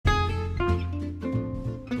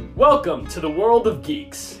Welcome to the world of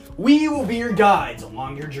geeks. We will be your guides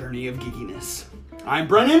along your journey of geekiness. I'm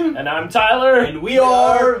Brennan. And I'm Tyler. And we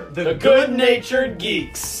are the Good-natured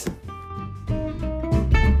Geeks.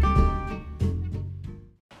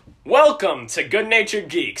 Welcome to Good-natured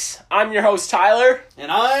Geeks. I'm your host, Tyler.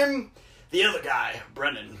 And I'm the other guy,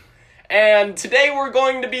 Brennan. And today we're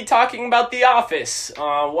going to be talking about The Office,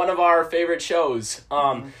 one of our favorite shows.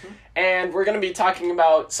 And we're going to be talking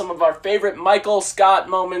about some of our favorite Michael Scott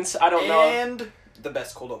moments. I don't know. And the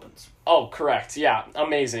best cold opens. Oh, correct. Yeah,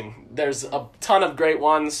 amazing. There's a ton of great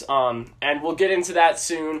ones, and we'll get into that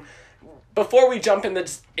soon. Before we jump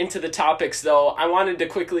into the topics, though, I wanted to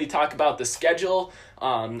quickly talk about the schedule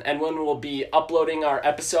and when we'll be uploading our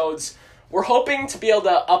episodes. We're hoping to be able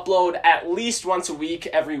to upload at least once a week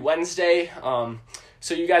every Wednesday,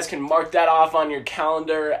 so you guys can mark that off on your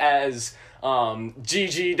calendar as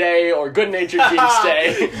GG Day or Good-natured Geeks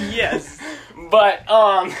Day. Yes. But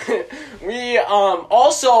we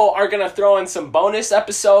also are going to throw in some bonus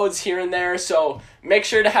episodes here and there, so make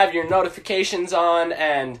sure to have your notifications on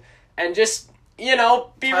and just, you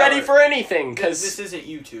know, be Tyler, ready for anything. Cause this isn't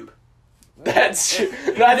YouTube. That's true.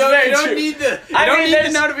 That's you very don't true. need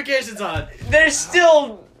the notifications on. There's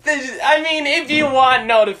still... I mean, if you want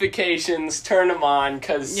notifications, turn them on,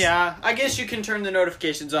 because... Yeah, I guess you can turn the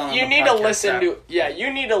notifications on. You need to listen to... Yeah,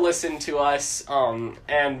 you need to listen to us,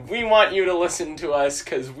 and we want you to listen to us,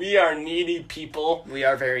 because we are needy people. We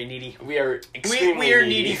are very needy. We are extremely We are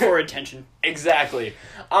needy for attention. Exactly.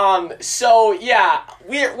 So, yeah,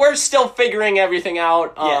 we're still figuring everything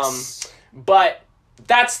out. Yes. But...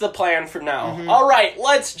 that's the plan for now. Mm-hmm. All right,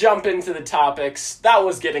 let's jump into the topics. That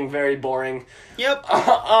was getting very boring. Yep.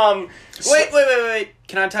 Wait.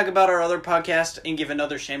 Can I talk about our other podcast and give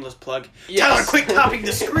another shameless plug? Yes. Tyler, quit topping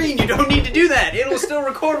the screen. You don't need to do that. It'll still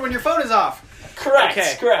record when your phone is off. Correct.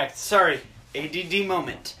 Okay. Correct. Sorry. ADD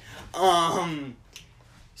moment.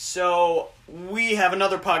 So we have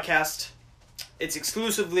another podcast. It's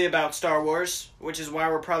exclusively about Star Wars, which is why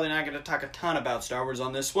we're probably not going to talk a ton about Star Wars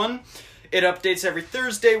on this one. It updates every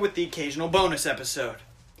Thursday with the occasional bonus episode.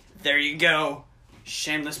 There you go.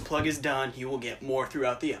 Shameless plug is done. You will get more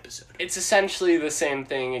throughout the episode. It's essentially the same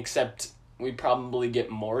thing, except we probably get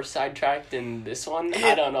more sidetracked in this one.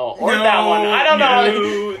 I don't know. Or that one. I don't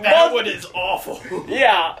know. That one is awful.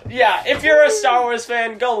 Yeah. If you're a Star Wars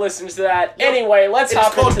fan, go listen to that. Anyway, let's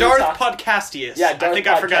hop into It's called the Darth Podcastius. Yeah, Darth I think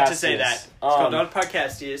I forgot to Podcastius. say that. It's called Darth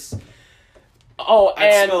Podcastius. Oh, I'd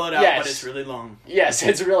and spell it out, yes. but it's really long. Yes,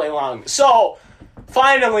 it's really long. So,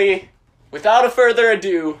 finally, without a further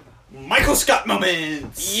ado, Michael Scott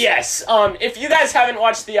moments! yes, if you guys haven't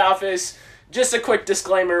watched The Office, just a quick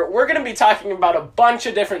disclaimer, we're going to be talking about a bunch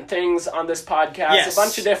of different things on this podcast, Yes. a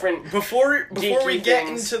bunch of different Before we geeky get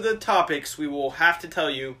things. into the topics, we will have to tell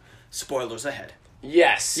you, spoilers ahead.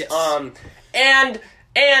 Yes.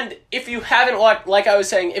 And if you haven't watched, like I was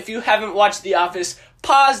saying, if you haven't watched The Office,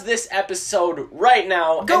 pause this episode right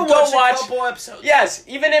now. Go and watch a couple episodes. Yes,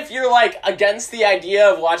 even if you're, like, against the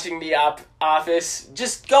idea of watching The Office,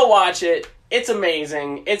 just go watch it. It's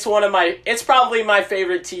amazing. It's probably my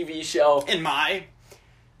favorite TV show. In my,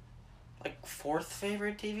 fourth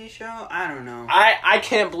favorite TV show? I don't know. I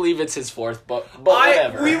can't believe it's his fourth, but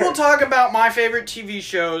whatever. We will talk about my favorite TV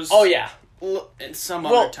shows. Oh, yeah. In some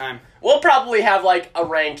other time. We'll probably have, a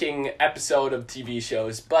ranking episode of TV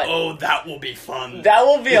shows, but... Oh, that will be fun. That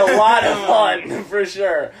will be a lot of fun, for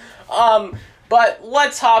sure. But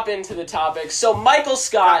let's hop into the topic. So, Michael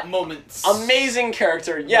Scott... moments. Amazing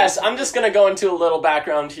character. Yes, I'm just going to go into a little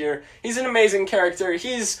background here. He's an amazing character.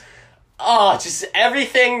 He's... just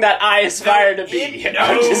everything that I aspire to be.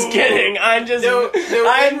 I'm just kidding. I'm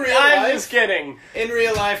just kidding. In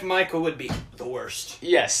real life, Michael would be the worst.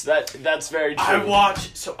 Yes, that's very true.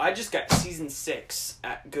 I just got season 6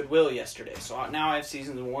 at Goodwill yesterday. So now I have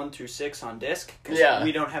seasons 1 through 6 on disc. Because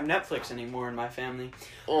we don't have Netflix anymore in my family.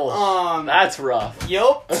 Oh, that's rough.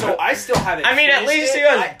 Yep. So I still haven't I mean, at least you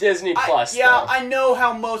have Disney Plus, though. I know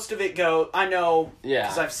how most of it goes. I know. Yeah.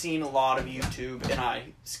 Because I've seen a lot of YouTube, and I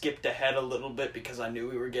skipped ahead a little bit because I knew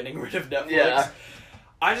we were getting rid of Netflix. Yeah.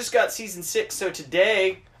 I just got season 6, so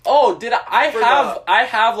today... Oh, I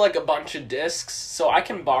have a bunch of discs, so I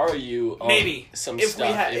can borrow you maybe some if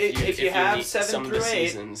stuff if you have need 7 some through of the 8.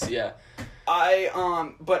 seasons. Yeah.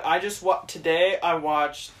 But I just today I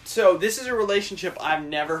watched. So this is a relationship I've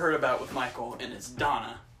never heard about with Michael, and it's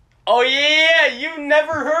Donna. Oh yeah, you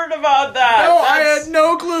never heard about that. No, I had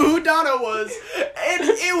no clue who Donna was,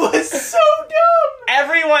 it was so dumb.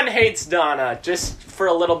 Everyone hates Donna, just for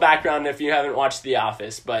a little background if you haven't watched The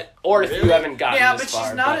Office, or if you haven't gotten this far. Yeah, but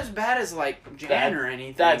she's not as bad as, like, Jan or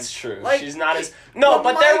anything. That's true. Like, she's not as... No,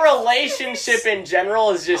 but their relationship in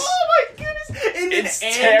general is just... Oh my goodness! And then it's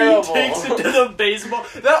Andy terrible. takes it to the baseball.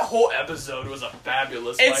 That whole episode was a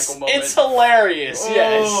fabulous Michael moment. It's hilarious,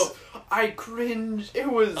 yes. I cringed. It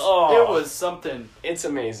was something. It's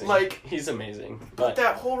amazing. Like, he's amazing. But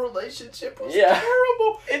that whole relationship was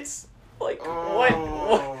terrible. It's like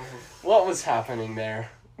what was happening there?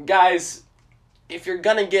 Guys, if you're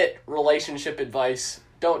gonna get relationship advice,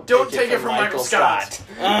 don't take it from Michael Scott.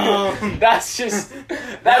 That's just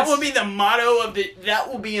that will be the motto of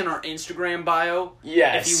that will be in our Instagram bio.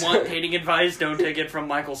 Yes. If you want dating advice, don't take it from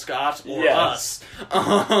Michael Scott or us.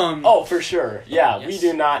 Oh, for sure. Yeah, yes. We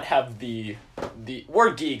do not have the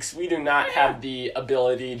we're geeks. We do not have the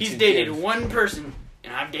ability He's to dated one person,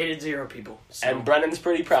 and I've dated 0 people. So. And Brennan's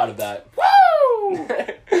pretty proud of that. Woo!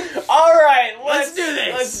 All right, let's do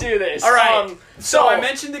this. Let's do this. All right. So I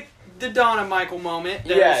mentioned the Donna Michael moment.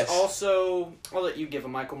 There's yes. Also, I'll let you give a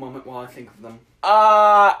Michael moment while I think of them.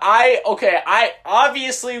 I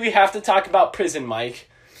obviously we have to talk about Prison Mike.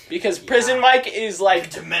 Because Prison Mike is like...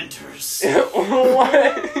 The Dementors.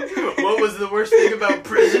 What was the worst thing about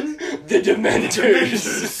prison? The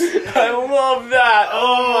Dementors. I love that.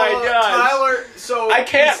 Oh my god. Tyler, I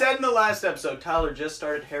can't... he said in the last episode, Tyler just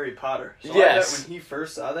started Harry Potter. So yes. I bet when he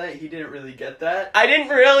first saw that, he didn't really get that. I didn't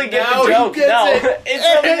really get the joke. It's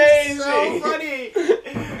amazing. It's so funny.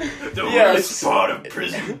 The worst part of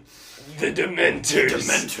prison. The Dementors.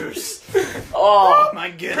 Dementors. Oh my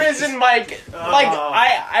goodness. Prison Mike. Like,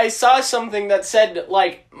 I saw something that said,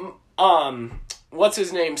 like, what's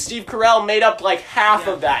his name? Steve Carell made up, like, half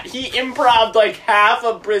of that. He improv'd, like, half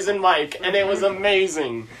of Prison Mike, and it was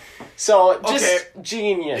amazing. So, just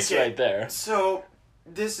genius right there. So,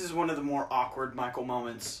 this is one of the more awkward Michael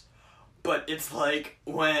moments. But it's like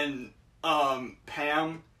when,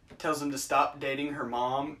 Pam... tells him to stop dating her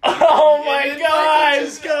mom. Oh my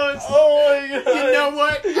gosh! Oh my god! You know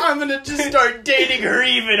what? I'm gonna just start dating her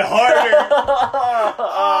even harder.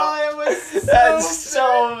 It was that's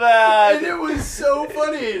so bad. And it was so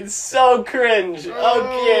funny. It's so cringe.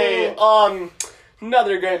 Okay,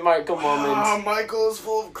 another great Michael moment. Oh, Michael is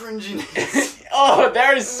full of cringiness.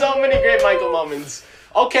 There's so many great Michael moments.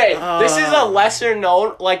 Okay, this is a lesser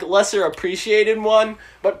known, like lesser appreciated one,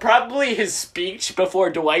 but probably his speech before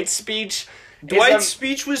Dwight's speech. Dwight's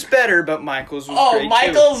speech was better, but Michael's was great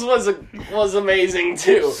Michael's was amazing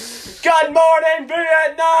too. Good morning,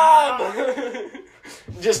 Vietnam.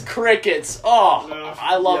 Just crickets.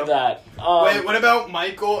 I love that. Wait, what about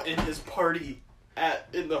Michael and his party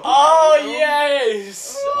in the hotel? Oh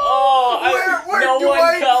yes. Where no Dwight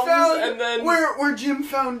one comes, found, and then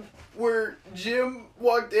where Jim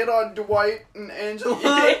walked in on Dwight and Angela.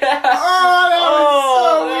 Yeah.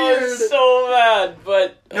 That was so bad,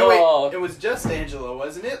 but no wait, it was just Angela,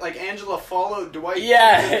 wasn't it? Like Angela followed Dwight.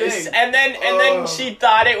 Yes, and then she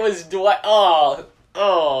thought it was Dwight.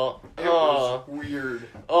 It was weird.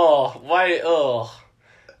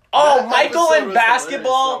 Michael and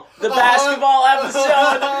basketball, the basketball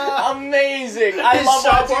episode, amazing. I love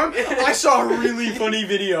watching. I saw a really funny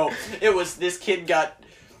video. It was this kid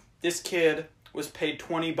was paid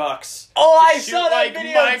 $20. I saw that like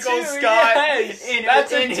video Michael too. Scott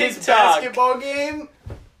That's in his basketball game.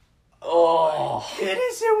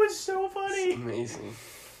 It was so funny.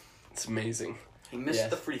 It's amazing. He missed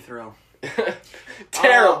the free throw.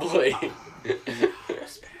 Terribly.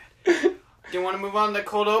 Do you want to move on to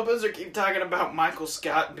cold opens or keep talking about Michael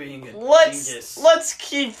Scott being a dingus? Let's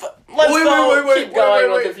keep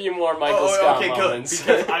going with a few more Michael Scott moments.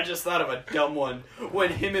 Good. Because I just thought of a dumb one.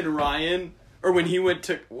 When him and Ryan, or when he went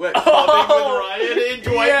clubbing with Ryan, and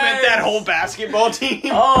Dwight met that whole basketball team.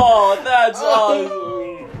 That's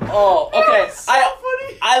awesome. Okay. So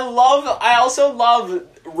funny. I also love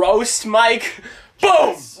Roast Mike.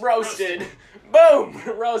 Boom! Roasted. Boom!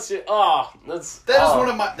 Roasted.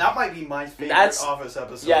 That might be my favorite Office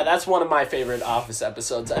episode. Yeah, that's one of my favorite Office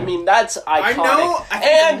episodes. I mean, that's iconic. I know. I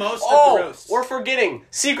think most of the roasts. We're forgetting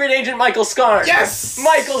Secret Agent Michael Scarn. Yes!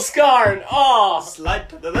 Michael Scarn. Slide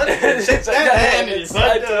to the left and shake that hand.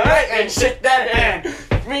 Slide to the right and shake that hand.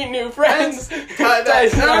 Meet new friends.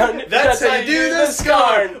 That's how you do the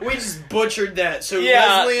Scarn. We just butchered that, so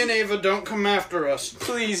Leslie and Ava don't come after us.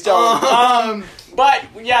 Please don't. But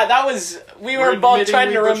yeah, that was we were both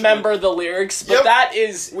trying to remember the lyrics, but that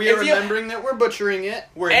is we are remembering that we're butchering it.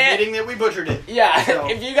 We're admitting that we butchered it. Yeah, so.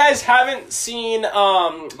 If you guys haven't seen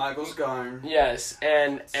Michael Scarn, yes,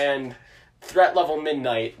 and Threat Level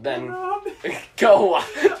Midnight, then go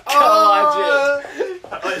Watch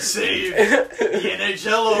I saved the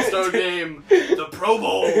NHL All-Star Game, the Pro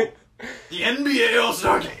Bowl, the NBA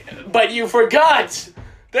All-Star Game. it. But you forgot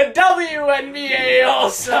the WNBA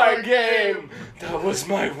All-Star Game. That was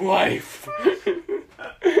my wife.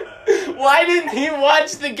 Why didn't he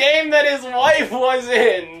watch the game that his wife was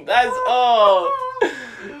in?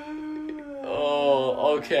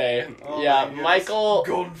 Okay. Oh yeah, my Michael.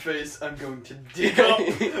 Golden face, I'm going to dig up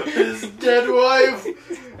his dead wife.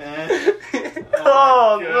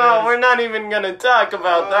 Oh no, we're not even gonna talk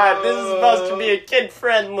about that. This is supposed to be a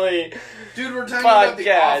kid-friendly Dude, we're talking about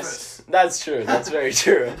The Office. podcast. That's true. That's very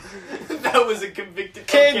true. That was a convicted.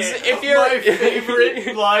 Kids, if you're my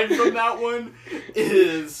favorite line from that one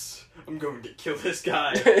is, "I'm going to kill this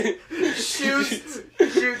guy." Shoots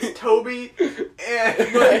Toby and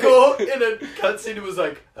Michael in a cutscene. It was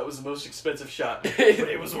like, that was the most expensive shot, but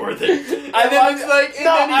it was worth it. And I then love, it's like, and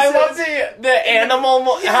no, then he I says, love the animal.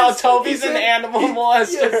 How Yes, Toby's he an said- animal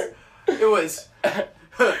molester. Yes, it was.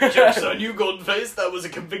 Joke's on you, Golden Face. That was a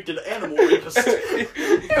convicted animal rapist.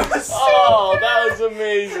 It was so Oh, good. that was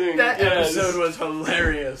amazing. That Yes. episode was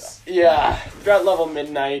hilarious. Yeah, Threat Level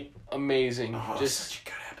Midnight, amazing. Oh, Just such a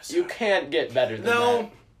good episode. you can't get better than No,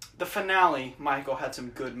 that. the finale, Michael had some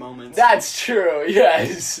good moments. That's true.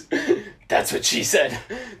 Yes, that's what she said.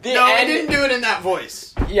 The no, I end- didn't do it in that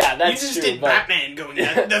voice. Yeah, that's you just true. did but- Batman going.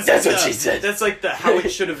 That's That's like what the- she said. That's like the how it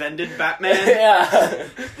should have ended Batman. Yeah.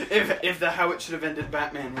 If the how it should have ended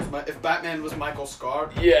Batman was if Batman was Michael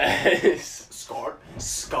Scott. Yes.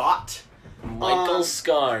 Scott. Michael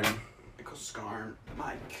Scarn. Michael Scarn.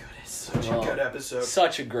 My goodness, such Oh, a good episode.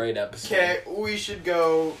 Such a great episode. Okay, we should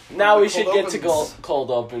go. Now on we the should cold get to opens.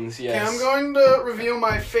 cold opens. Yes. Okay, I'm going to reveal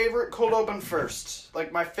my favorite cold open first.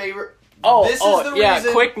 Like my favorite. Oh, this is the yeah.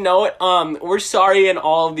 reason. Quick note. We're sorry in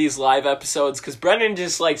all of these live episodes because Brennan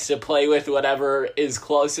just likes to play with whatever is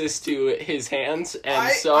closest to his hands, and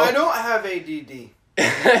I don't have ADD.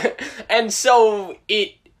 and so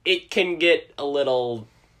it can get a little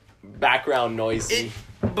background noisy.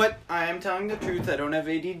 But I am telling the truth. I don't have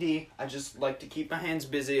ADD. I just like to keep my hands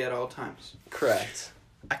busy at all times. Correct.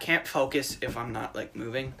 I can't focus if I'm not like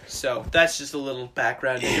moving. So that's just a little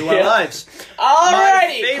background into Yeah. our lives.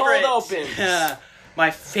 Alrighty, cold opens.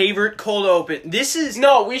 My favorite cold open. This is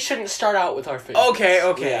No, we shouldn't start out with our favorite.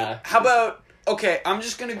 okay. Yeah. How about okay? I'm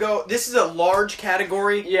just gonna go. This is a large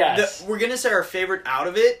category. Yes. We're gonna say our favorite out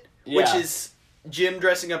of it, which Yeah. is Jim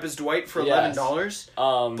dressing up as Dwight for Yes. $11.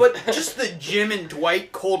 But But just the Jim and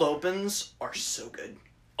Dwight cold opens are so good.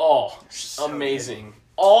 oh, So amazing.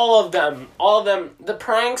 All of them, the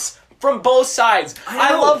pranks from both sides. I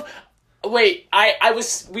I know. love. Wait,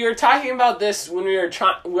 we were talking about this when we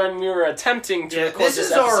were attempting to record this this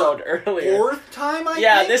is our episode earlier. Fourth time, I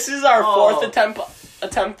Yeah, think? this is our fourth Oh.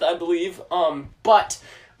 attempt, I believe. But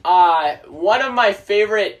one of my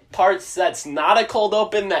favorite parts that's not a cold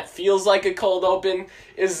open that feels like a cold open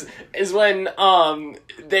is when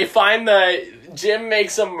they find Jim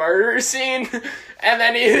makes a murder scene and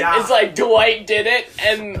then it's like Dwight did it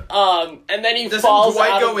and then he Doesn't falls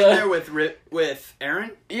Dwight out go of in the, there with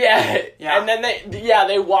Aaron? yeah, Yeah. and then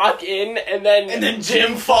they walk in and then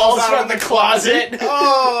Jim falls out from of the closet.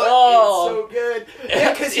 Oh, it's so good.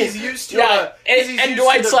 Yeah, because he's used to Yeah, and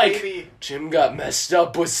Dwight's to the like, baby. Jim got messed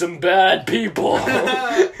up with some bad people.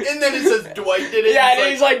 And then it says Dwight did it. Yeah,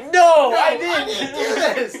 and he's like, no, I I didn't. didn't do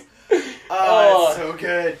this. Oh. Oh, it's so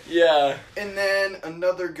good. Yeah. And then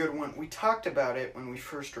another good one. We talked about it when we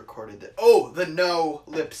first recorded it. Oh, the no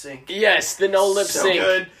lip sync. Yes, the no lip So sync.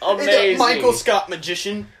 good. Amazing. And the Michael Scott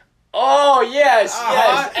magician. Oh, yes,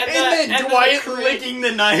 Uh-huh. yes. And then Dwight licking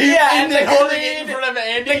the knife. Yeah, and and then the holding Creed- it in front of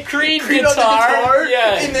Andy. the Creed on the guitar.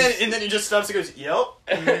 Yes. And then he just stops and goes, "Yep."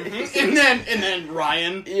 And then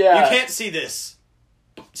Ryan. Yeah. You can't see this,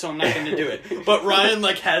 so I'm not going to do it. But Ryan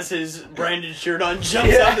like has his branded shirt on,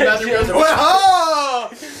 jumps out the bathroom, and goes, "Whoa!"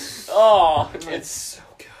 Oh, It's it's so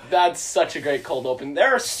good. that's such a great cold open.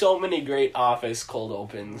 There are so many great Office cold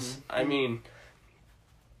opens. Mm-hmm. I mean,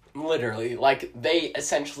 literally, like they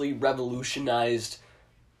essentially revolutionized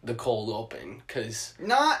the cold open because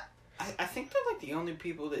Not. I think they're like the only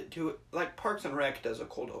people that do it. Like Parks and Rec does a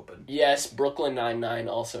cold open. yes, Brooklyn Nine-Nine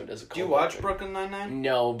also does a cold. Do you watch open. Brooklyn Nine-Nine?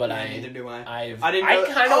 No, but Neither do I. I know-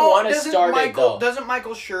 kind of want to doesn't start Michael, it though. Doesn't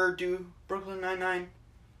Michael Schur do Brooklyn Nine-Nine?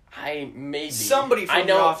 I maybe Somebody from I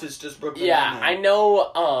know. The Office does Brooklyn Yeah, Nine-Nine. I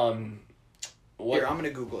know. What? Here, I'm gonna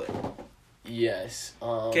Google it. Yes.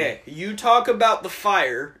 Okay, you talk about the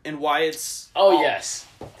fire and why it's. Oh yes,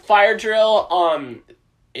 fire drill.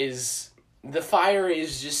 The fire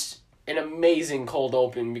is just an amazing cold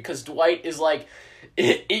open because Dwight is like,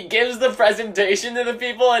 he gives the presentation to the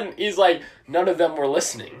people, and he's like, none of them were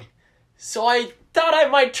listening. So I thought I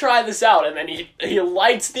might try this out, and then he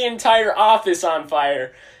lights the entire office on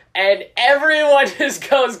fire, and everyone just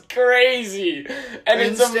goes crazy, and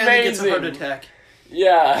it's amazing. Gets a heart attack.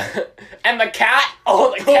 Yeah, and the cat.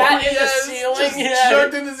 Oh, the cat in the ceiling.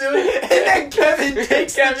 Shoved in the ceiling, and then Kevin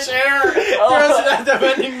takes the chair, throws it at the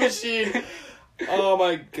vending machine. Oh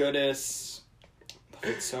my goodness,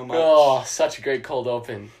 love it so much. Oh, such a great cold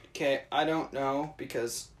open. Okay, I don't know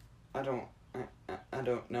because I don't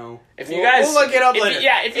know. If you guys, we'll look it up later.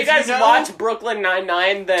 If you guys watch Brooklyn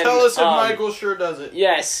Nine-Nine, then tell us if Michael sure does it.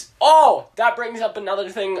 Yes. Oh, that brings up another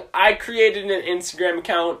thing. I created an Instagram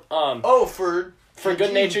account. For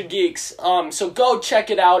Good-natured Geeks. So go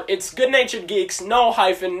check it out. It's Good-natured Geeks, no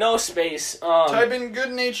hyphen, no space. Type in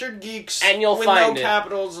Good-natured Geeks and you'll find it. With no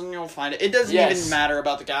capitals, and you'll find it. It doesn't even matter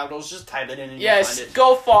about the capitals. Just type it in and you'll find it.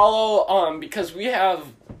 Go follow. Because we have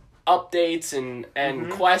updates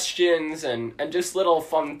and questions and just little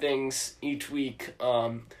fun things each week.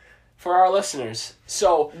 For our listeners.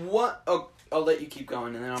 So what? Oh, I'll let you keep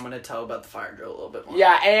going, and then I'm going to tell about the fire drill a little bit more.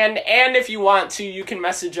 Yeah, and if you want to, you can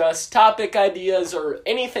message us topic ideas or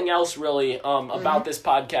anything else really about this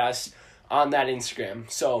podcast on that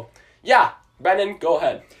Instagram. So, yeah, Brennan, go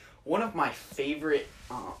ahead. One of my favorite...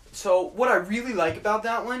 so, what I really like about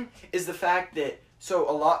that one is the fact that...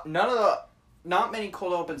 Not many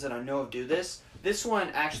cold opens that I know of do this. This one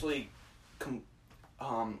actually...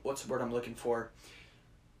 what's the word I'm looking for?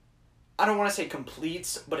 I don't want to say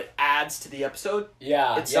completes, but it adds to the episode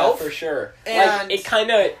itself. Yeah, for sure. And like, it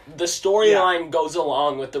kind of, the storyline goes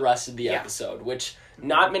along with the rest of the episode, which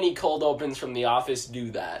not many cold opens from The Office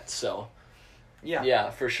do that, so.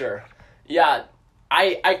 Yeah, for sure. Yeah,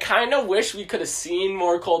 I kind of wish we could have seen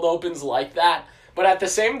more cold opens like that, but at the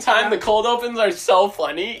same time, the cold opens are so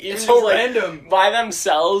funny. Even it's so random. By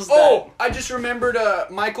themselves. I just remembered a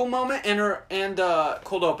Michael moment and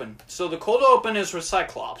cold open. So the cold open is with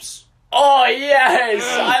Cyclops. Oh, yes!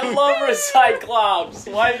 I love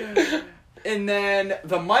Recyclops! Why? And then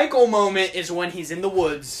the Michael moment is when he's in the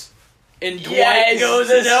woods. And Dwight goes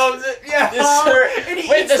and helps it. Yeah. The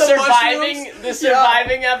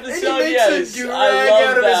surviving episode, and he makes a I love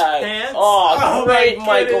out of that. His pants. Oh, great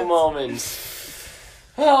Michael moments.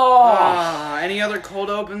 Oh. Any other cold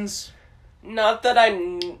opens? Not that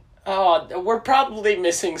we're probably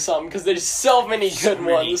missing some because there's so many good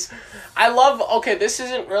ones. I love. Okay, this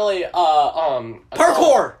isn't really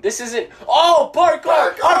parkour. This isn't. Oh,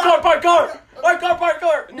 parkour! Parkour!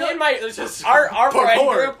 Me and my our friend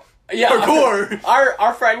group. Yeah, parkour.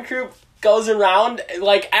 Our friend group goes around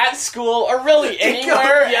like at school or really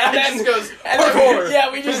anywhere. And then just goes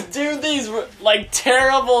parkour. We just do these like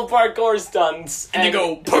terrible parkour stunts and they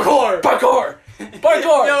go parkour. Parkour.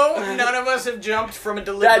 No, none of us have jumped from a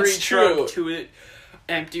delivery truck to an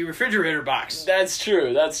empty refrigerator box. That's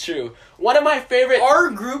true. One of my favorite... Our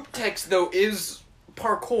group text, though, is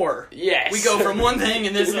parkour. Yes. We go from one thing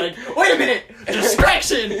and it's like, wait a minute,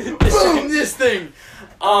 distraction! Boom, this thing!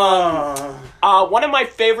 One of my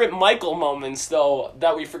favorite Michael moments, though,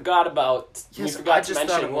 that we forgot about, to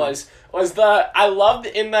mention was I loved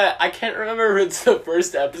in the, I can't remember if it's the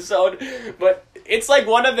first episode, but it's like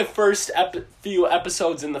one of the first few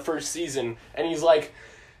episodes in the first season, and he's like,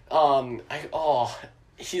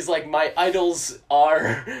 he's like, my idols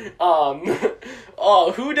are,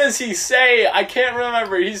 who does he say? I can't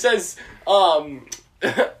remember. He says,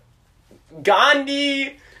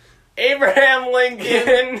 Gandhi, Abraham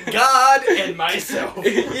Lincoln, God, and myself.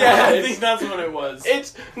 Yeah, I think that's what it was.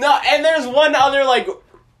 And there's one other, like,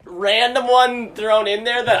 random one thrown in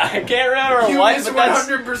there that I can't remember you what. You miss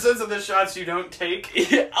 100% of the shots you don't take.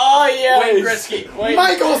 Oh, yeah. Wayne Gretzky.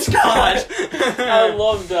 Michael Scott! I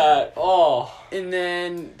love that. Oh. And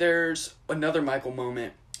then there's another Michael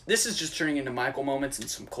moment. This is just turning into Michael moments and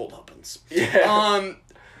some cold opens. Yeah.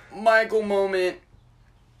 Michael moment,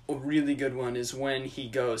 a really good one, is when he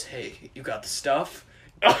goes, hey, you got the stuff?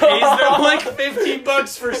 Pays them like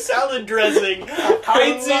 $15 for salad dressing,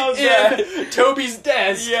 hides it in Toby's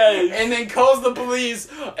desk, and then calls the police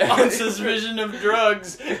on suspicion of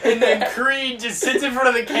drugs, and then Creed just sits in front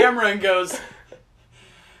of the camera and goes,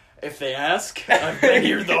 if they ask, I've been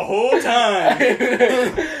here the whole time.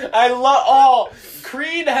 I love,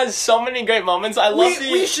 Creed has so many great moments.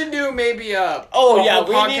 We should do maybe a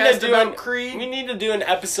we need to do about Creed. We need to do an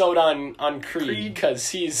episode on Creed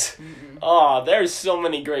because he's there's so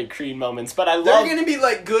many great Creed moments. But they're gonna be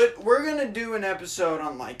like good. We're gonna do an episode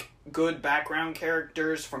on like good background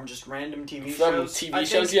characters from just random TV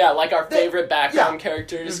shows. Like our favorite background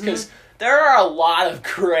characters because there are a lot of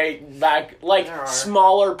great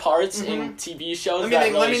smaller parts in TV shows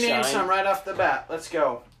Let me name some right off the bat. Let's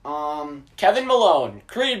go. Kevin Malone,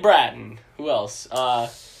 Creed Bratton. Who else?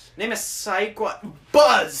 Name a psych what?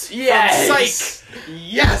 Buzz. Yes. From Psych.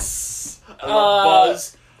 Yes. I love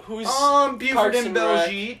Buzz. Who's Buford Parks and and Rec?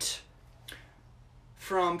 Beljeet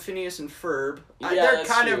from Phineas and Ferb. Yeah, they're that's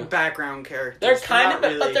kind true. of background characters. They're kind of, not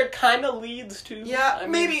really. but they're kind of leads too. Yeah, I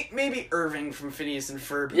mean, maybe Irving from Phineas and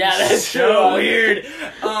Ferb. Yeah, that's so true. weird.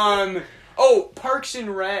 Parks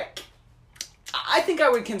and Rec. I think I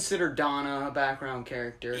would consider Donna a background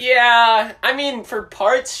character. Yeah, I mean, for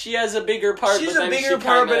parts, she has a bigger part. She's but a then bigger she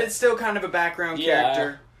part, kinda, but it's still kind of a background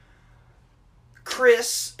character.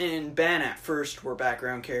 Chris and Ben at first were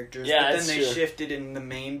background characters, Yeah, but then that's they true. shifted in the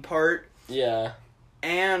main part. Yeah.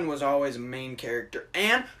 Anne was always a main character.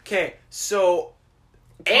 So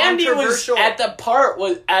Andy was controversial-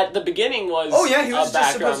 at the beginning was. Oh yeah, he was a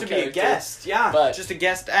just supposed background to be a character. guest. Yeah, But- just a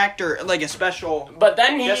guest actor, like a special. But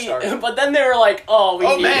then Guest star. they were like, oh, we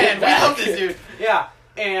need Man, him we back. love this dude. Yeah,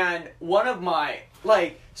 and one of my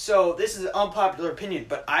so this is an unpopular opinion,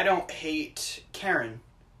 but I don't hate Karen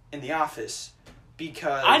in The Office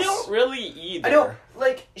because I don't really either. I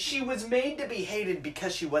don't she was made to be hated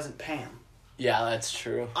because she wasn't Pam. Yeah, that's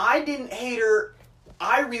true. I didn't hate her.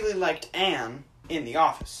 I really liked Anne in The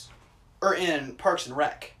Office. Or in Parks and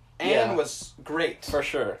Rec. Anne was great. For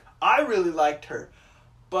sure. I really liked her.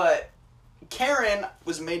 But Karen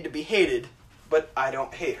was made to be hated, but I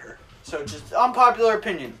don't hate her. So just unpopular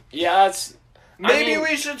opinion. Yeah, it's... Maybe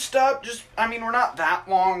we should stop we're not that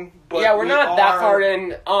long, but yeah, we're not that far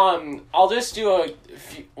in. I'll just do a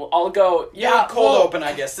few... I'll go... Yeah, cold open,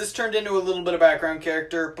 I guess. This turned into a little bit of background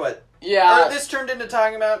character, but... Yeah. Or this turned into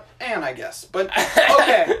talking about Anne, I guess. But,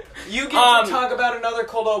 okay. You get to talk about another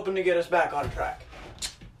cold open to get us back on track.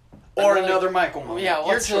 Or another Michael moment. Yeah, your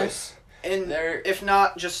what's choice. And if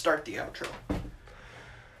not, just start the outro.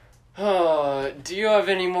 Do you have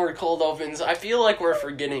any more cold opens? I feel like we're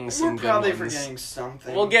forgetting some good ones. We're probably forgetting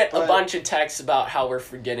something. We'll get a bunch of texts about how we're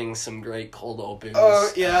forgetting some great cold opens.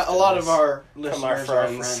 Oh, yeah, a lot of our listeners from our are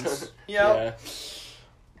friends. friends. Yeah.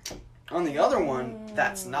 On the other one,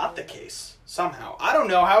 that's not the case. Somehow. I don't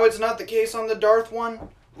know how it's not the case on the Darth one.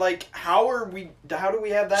 How do we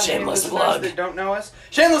have that many Shameless listeners plug. that don't know us?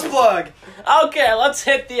 Shameless plug! Okay, let's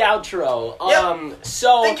hit the outro. Yep.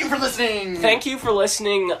 So Thank you for listening! Thank you for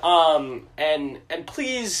listening. And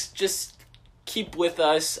please just keep with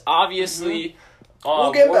us. Obviously,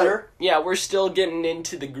 We'll get better. Yeah, we're still getting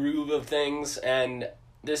into the groove of things, and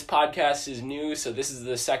this podcast is new, so this is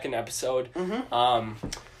the second episode.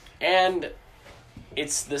 And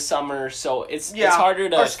it's the summer, so it's harder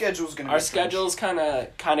to... Our schedule's gonna be schedule's kind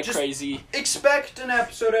of crazy. Expect an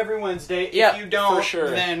episode every Wednesday. Yeah, if you don't, for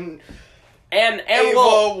sure. then And Ava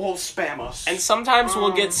will spam us. And sometimes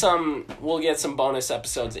we'll get some bonus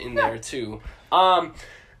episodes in there too.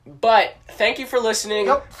 But thank you for listening.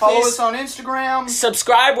 Yep. Follow us on Instagram.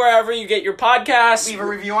 Subscribe wherever you get your podcasts. Leave a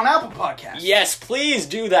review on Apple Podcasts. Yes, please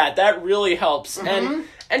do that. That really helps.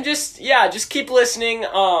 And just keep listening.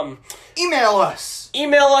 Email us.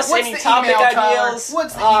 Email us What's any the topic email, Tyler? ideas.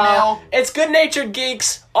 What's the email? It's Good-natured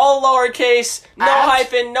Geeks, all lowercase, no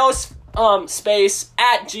hyphen, no space,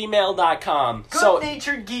 @gmail.com.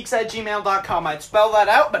 Good-natured Geeks @gmail.com. I'd spell that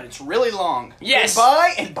out, but it's really long. Yes.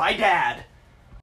 Goodbye and bye, Dad.